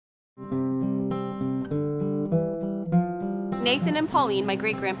Nathan and Pauline, my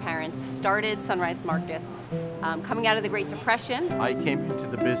great-grandparents, started Sunrise Markets coming out of the Great Depression. I came into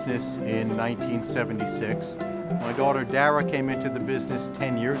the business in 1976. My daughter Dara came into the business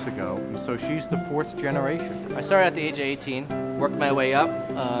 10 years ago, and so she's the fourth generation. I started at the age of 18, worked my way up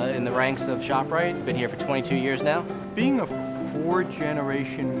in the ranks of ShopRite. Been here for 22 years now. Being a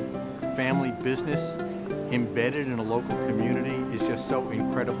four-generation family business embedded in a local community is just so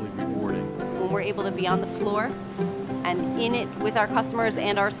incredibly rewarding. When we're able to be on the floor and in it with our customers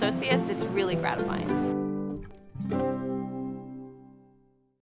and our associates, it's really gratifying.